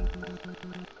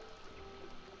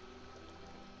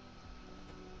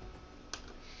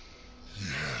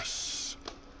 Yes.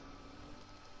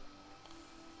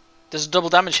 There's a double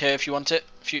damage here if you want it.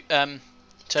 If you,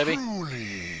 Toby.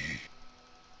 Truly.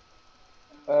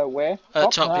 Where?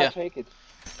 Top, No, yeah. take it.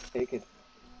 Take it.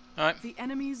 Alright, The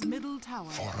enemy's middle tower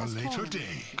For a has later fallen.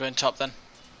 day. going top then.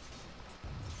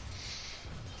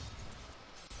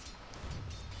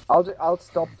 I'll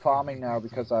stop farming now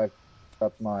because I've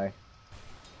got my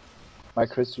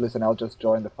Chrysalis and I'll just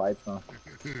join the fights now.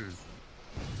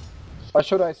 Or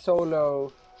should I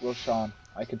solo Roshan?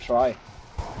 I could try.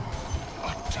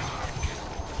 Attack.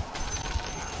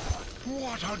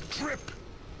 What a trip!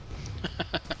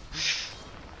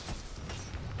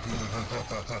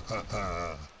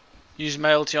 Use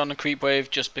my ulti on the creep wave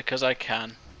just because I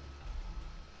can.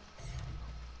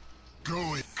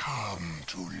 Come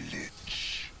to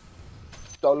Lich.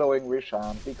 Soloing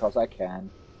Roshan because I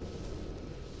can.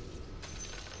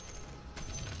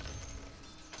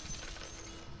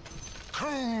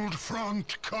 Cold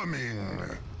front coming.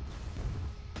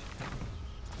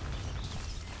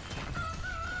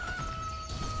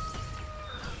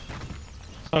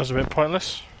 That was a bit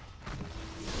pointless.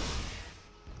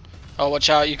 Oh, watch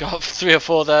out, you got 3 or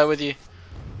 4 there with you.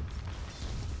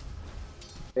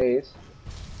 Base.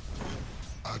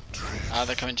 Adrift. Ah,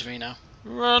 they're coming to me now.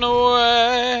 Run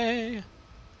away!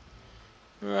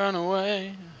 Run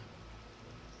away!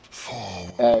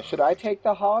 Forward. Should I take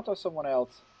the heart or someone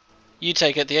else? You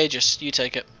take it, the Aegis, you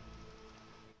take it.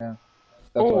 That's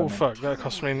what I Oh meant. fuck, that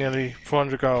cost me nearly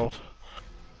 400 gold.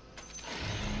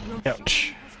 Your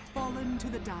Ouch. tower has fallen to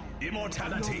the dire.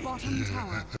 Immortality. Your bottom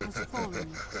tower has fallen.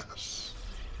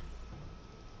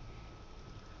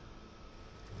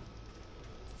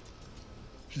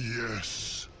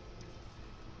 Yes.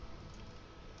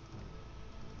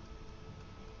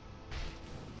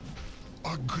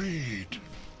 Agreed.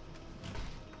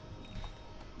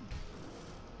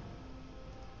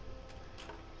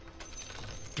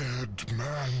 Dead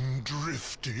man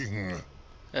drifting.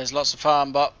 There's lots of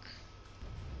farm bot.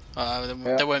 Yeah.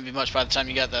 There won't be much by the time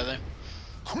you get there though.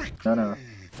 Quick. No.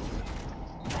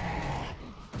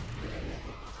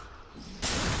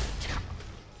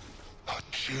 A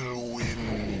chill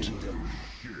wind.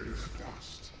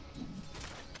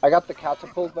 I got the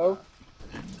catapult though.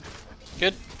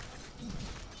 Good.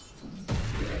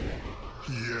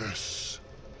 Yes.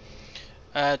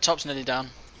 Top's nearly down.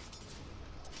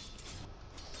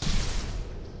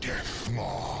 Death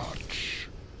march.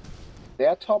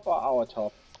 Their top or our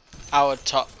top? Our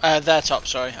top. Their top,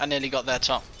 sorry. I nearly got their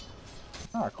top.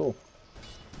 Ah, cool.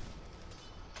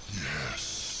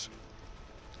 Yes.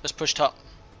 Let's push top.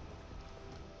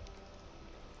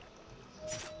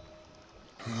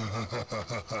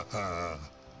 I'm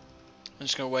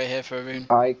just gonna wait here for a rune.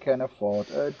 I can afford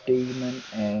a demon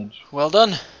edge. Well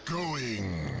done.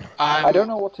 Going. I don't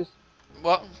know what to.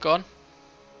 What? Go on.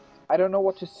 I don't know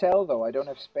what to sell though. I don't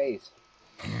have space.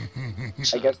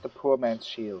 I guess the poor man's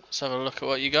shield. Let's have a look at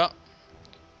what you got.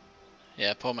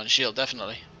 Yeah, poor man's shield,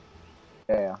 definitely.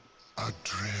 Yeah.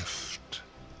 Adrift.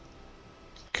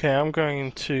 Okay, I'm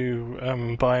going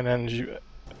to buy an energy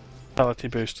vitality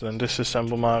booster then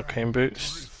disassemble my arcane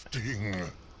boots. Drifting.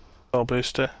 Spell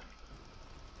booster. Does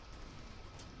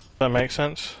that make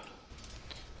sense?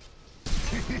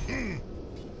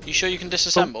 You sure you can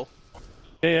disassemble?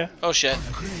 Yeah. Oh shit.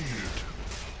 Agreed.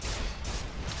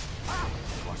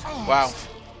 Wow.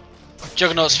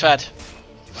 Juggernaut's fed.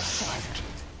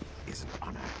 Is an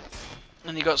honor.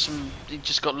 And he got some. He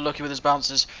just got lucky with his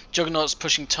bounces. Juggernaut's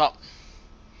pushing top.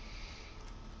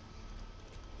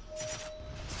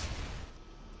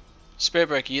 Spirit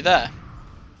Breaker, you there?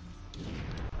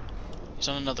 He's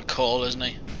on another call, isn't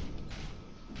he?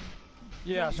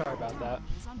 Yeah, sorry about that.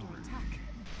 Is under attack.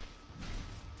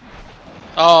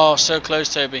 Oh, so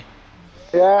close, Toby.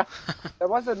 Yeah. That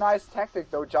was a nice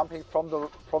tactic though, jumping from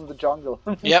the jungle.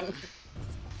 Yep.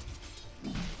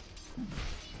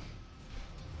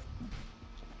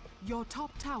 Your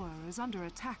top tower is under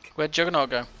attack. Where'd Juggernaut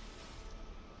go?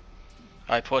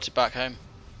 I ported back home.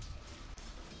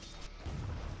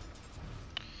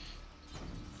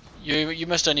 You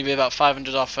must only be about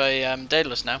 500 off a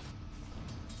Daedalus now.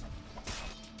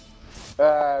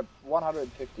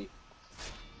 150.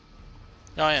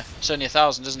 Oh yeah, it's only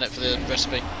 1,000, isn't it, for the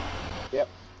recipe? Yep.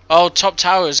 Oh, top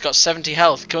tower's got 70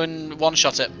 health. Go and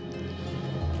one-shot it.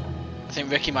 I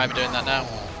think Ricky might be doing that now.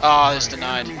 Ah, it's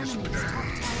denied. Enemy's top tower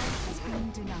has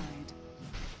been denied.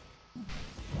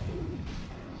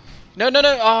 No, no,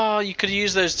 no. Oh, you could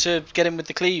use those to get him with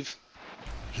the cleave.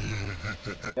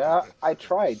 Yeah, I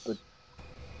tried, but it's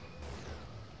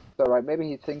alright. Maybe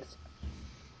he thinks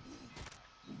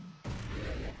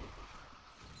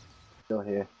still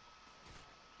here.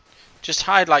 Just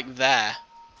hide like there.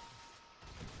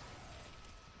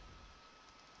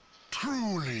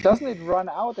 Truly. Doesn't it run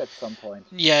out at some point?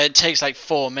 Yeah, it takes like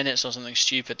 4 minutes or something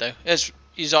stupid though.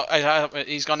 He's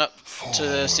gone up to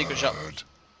the secret shop. Forward.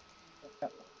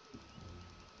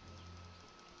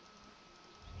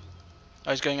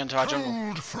 Oh, he's going into our jungle.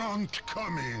 Cold front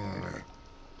coming.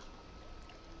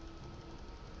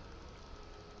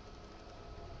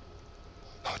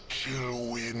 A chill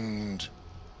wind.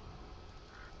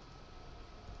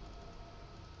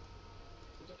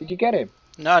 Did you get him?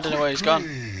 No, I don't know where he's gone.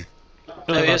 Quickly.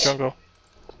 There In he our is. jungle.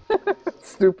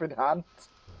 Stupid hand.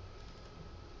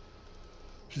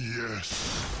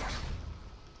 Yes.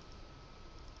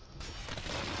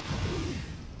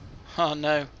 Oh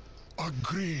no.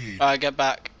 Agreed. Alright, get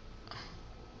back.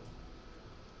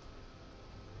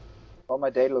 All my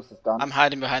Daedalus is done. I'm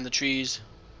hiding behind the trees.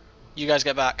 You guys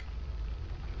get back.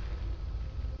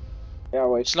 Yeah,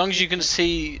 wait. As long as you can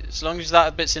see, as long as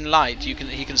that bit's in light, he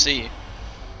can see you.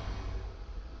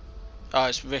 Oh,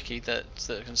 it's Ricky that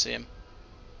can see him.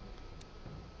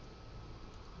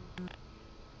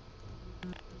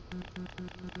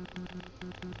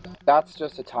 That's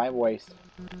just a time waste.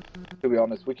 To be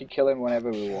honest, we can kill him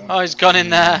whenever we want. Oh, he's gone in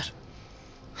there.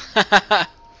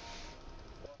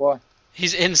 What?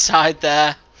 He's inside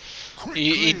there.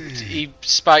 He Quickly.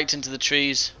 spiked into the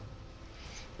trees.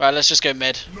 Right, let's just go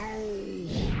mid. No.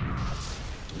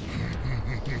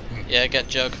 Yeah, get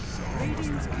Jug.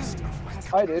 Radiant's courier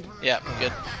has I did. Yeah,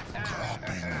 good.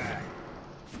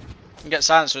 And get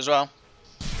Silencer as well.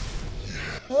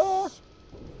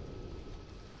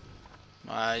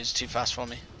 Ah, He's too fast for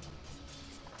me.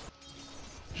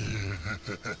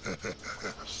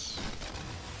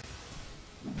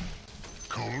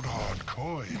 Cold hard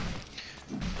coin.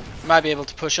 Might be able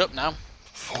to push up now.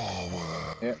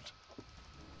 Forward. yeah.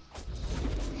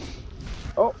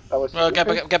 Oh, that was. Well, get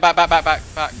stupid.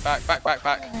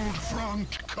 back. Cold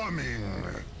front coming.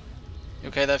 You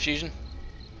okay there, Fusion?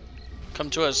 Come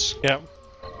to us. Yep.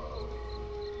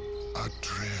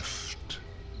 Adrift.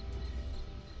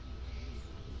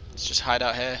 Let's just hide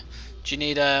out here. Do you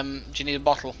need a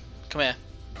bottle? Come here.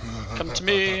 Come to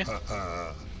me.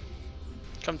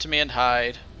 Come to me and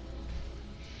hide.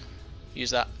 Use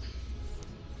that.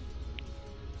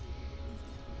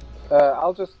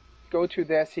 I'll just go to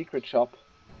their secret shop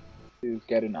to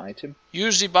get an item.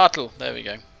 Use the bottle. There we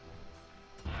go.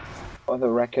 On the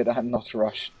record, I'm not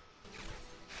rushed.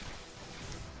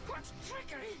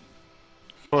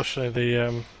 Fortunately,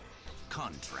 the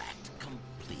Contract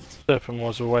complete. serpent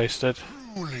was wasted.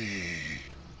 Truly.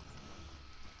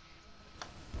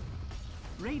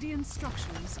 Radiant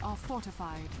structures are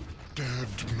fortified. Dead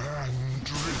man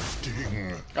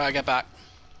drifting. Alright, get back.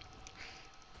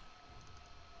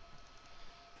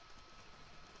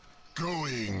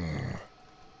 Going.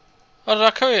 Oh, did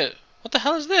I carry it? What the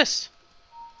hell is this?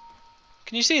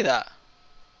 Can you see that?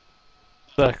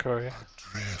 There, courier.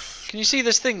 Drift. Can you see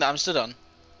this thing that I'm stood on?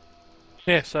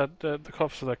 Yes, the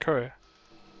cops of their courier.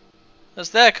 That's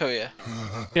their courier.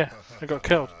 Yeah, they got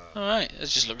killed. Alright, it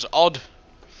just looks odd.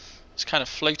 It's kind of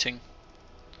floating.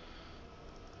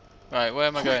 Right, where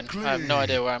am I going? I have no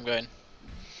idea where I'm going.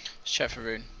 Let's check for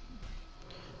rune.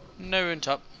 No rune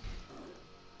top.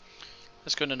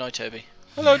 Let's go and annoy Toby.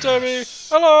 Hello, Toby!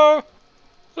 Hello!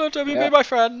 Hello, Toby, Yeah. be my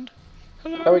friend!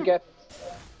 Hello! Shall we get?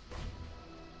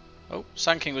 Oh,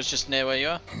 Sand King was just near where you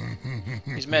are.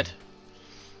 He's mid.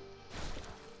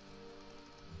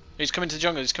 He's coming to the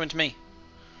jungle, he's coming to me.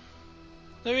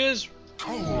 There he is!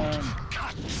 Cold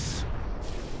cuts.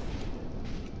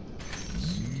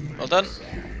 Well done.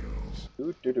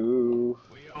 Doo doo doo.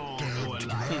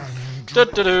 Do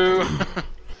do do.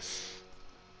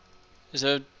 Is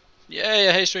there?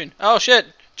 Yeah, haste rune. Oh shit!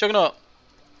 Juggernaut.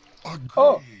 Agreed.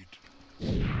 Oh.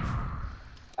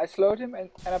 I slowed him and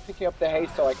I'm picking up the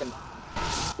haste so I can.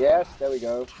 Yes, there we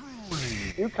go.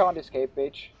 Truly. You can't escape,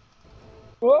 bitch.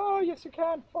 Oh, yes you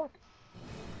can. Fuck.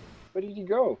 Where did you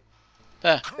go?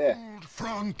 There. There. Cold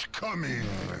front coming.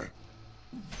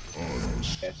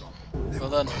 Yes. Well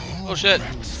done. Oh shit!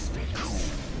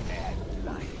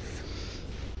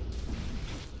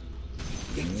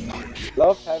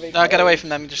 Love having. No, get away from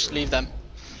them. Just leave them.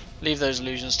 Leave those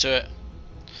illusions to it.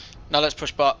 Now let's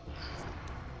push bot.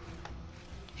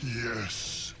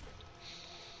 Yes.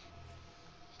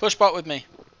 Push bot with me.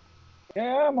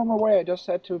 Yeah, I'm on my way. I just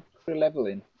had to put a level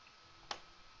in.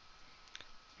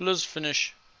 Bluz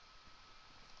finish.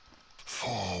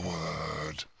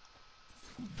 Forward.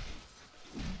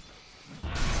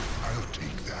 I'll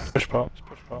take that. Push pop.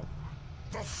 Push pop.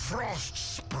 The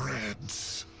frost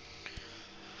spreads.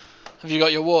 Have you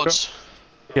got your wards?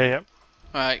 Yeah, yeah.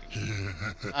 Alright.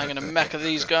 I'm gonna mecha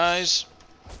these guys.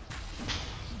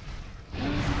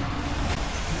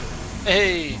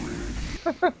 Hey!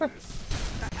 Feel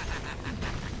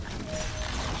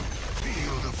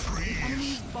the freeze.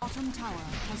 Enemy's bottom tower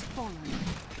has fallen.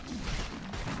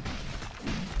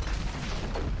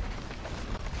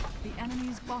 The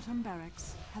enemy's bottom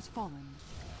barracks has fallen.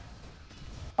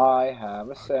 I have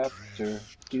a scepter.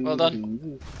 Well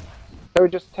done. Can we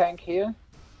just tank here?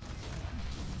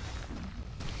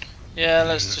 Yeah,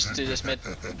 let's just do this mid.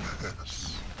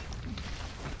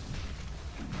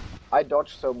 I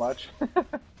dodge so much.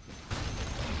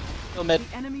 Go mid.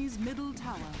 The enemy's middle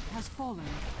tower has fallen.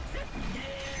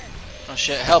 Oh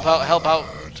shit, help out, help out.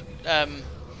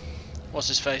 What's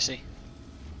his facey?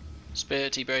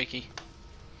 Spirity breaky.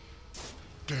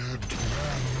 Dead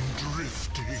man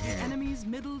drifting. The enemy's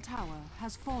middle tower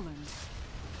has fallen.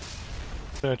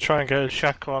 Gonna try and get a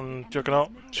shackle on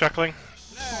Juggernaut. Shackling.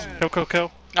 Kill, kill,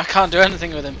 kill. I can't do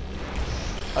anything with him.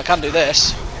 I can do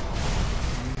this.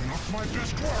 Not my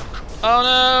best work.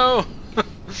 Oh no!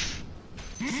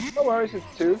 No worries,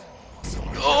 it's 2.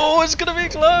 Oh, it's gonna be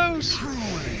close!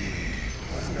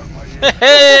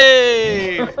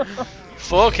 Hey!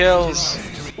 4 kills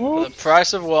for the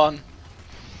price of 1.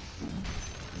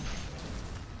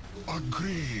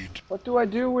 Agreed. What do I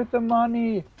do with the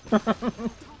money? Tower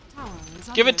is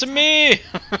Give under it to attack. me!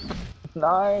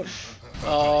 Nice.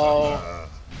 Oh.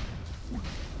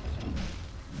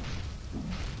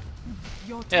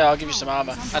 Your top Yeah, I'll give you some tower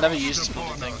armor. is I under never attack. used this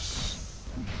bloody thing.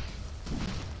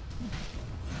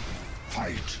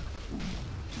 Fight.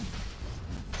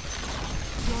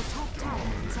 Your top tower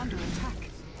is under attack.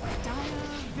 Dire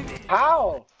victory.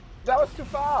 How? That was too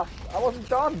fast. I wasn't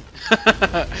done.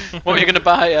 What, you're gonna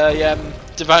buy a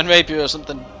Divine Rapier or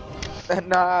something?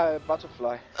 Nah,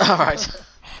 butterfly. Alright.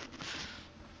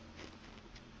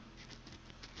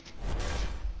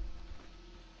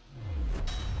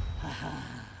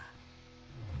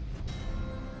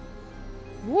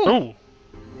 Ooh!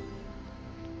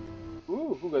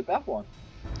 Ooh, who got that one?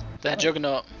 The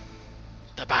Juggernaut.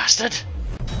 The bastard!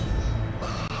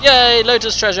 Yay,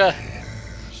 Lotus treasure!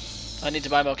 I need to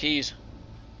buy more keys.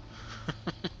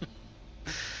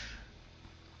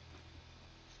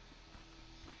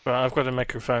 Right, I've got to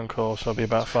make a phone call, so I'll be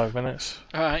about 5 minutes.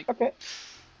 Alright, Okay.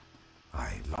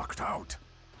 I locked out.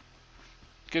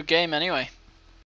 good game anyway.